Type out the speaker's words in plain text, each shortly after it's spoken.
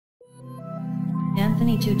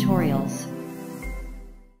Anthony Tutorials.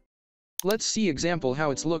 Let's see example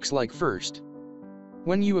how it looks like first.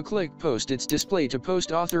 When you click post, it's display to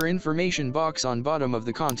post author information box on bottom of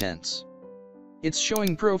the contents. It's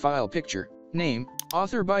showing profile picture, name,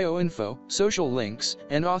 author bio info, social links,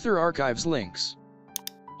 and author archives links.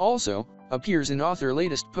 Also, appears in author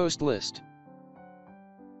latest post list.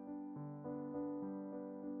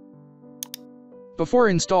 Before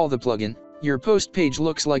install the plugin, your post page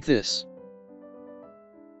looks like this.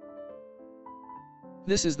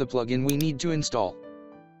 This is the plugin we need to install.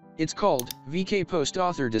 It's called VK Post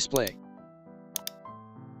Author Display.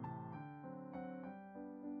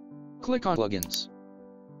 Click on Plugins.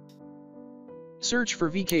 Search for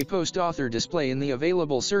VK Post Author Display in the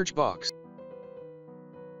available search box.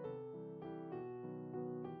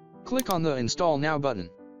 Click on the Install Now button.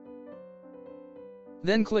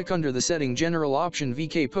 Then click under the setting General option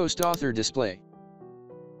VK Post Author Display.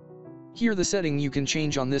 Here the setting you can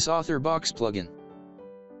change on this author box plugin.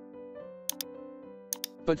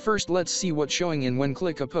 But first let's see what's showing in when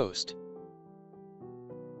click a post.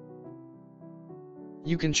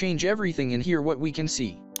 You can change everything in here what we can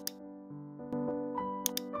see.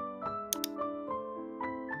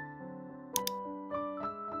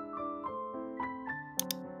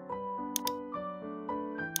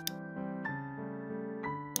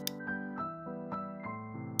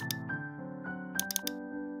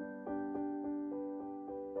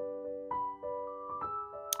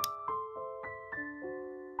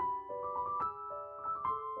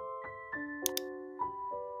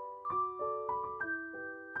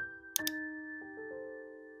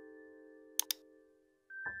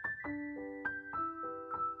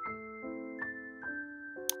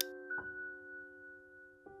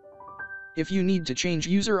 If you need to change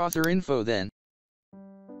user author info, then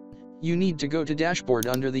you need to go to dashboard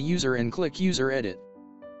under the user and click user edit.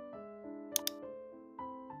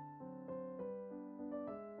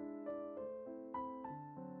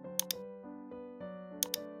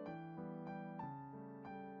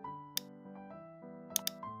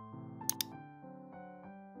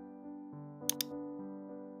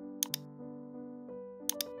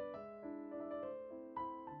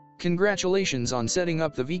 Congratulations on setting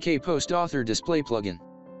up the VK Post Author Display plugin.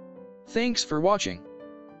 Thanks for watching.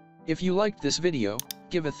 If you liked this video,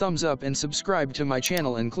 give a thumbs up and subscribe to my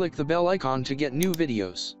channel and click the bell icon to get new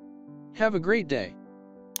videos. Have a great day.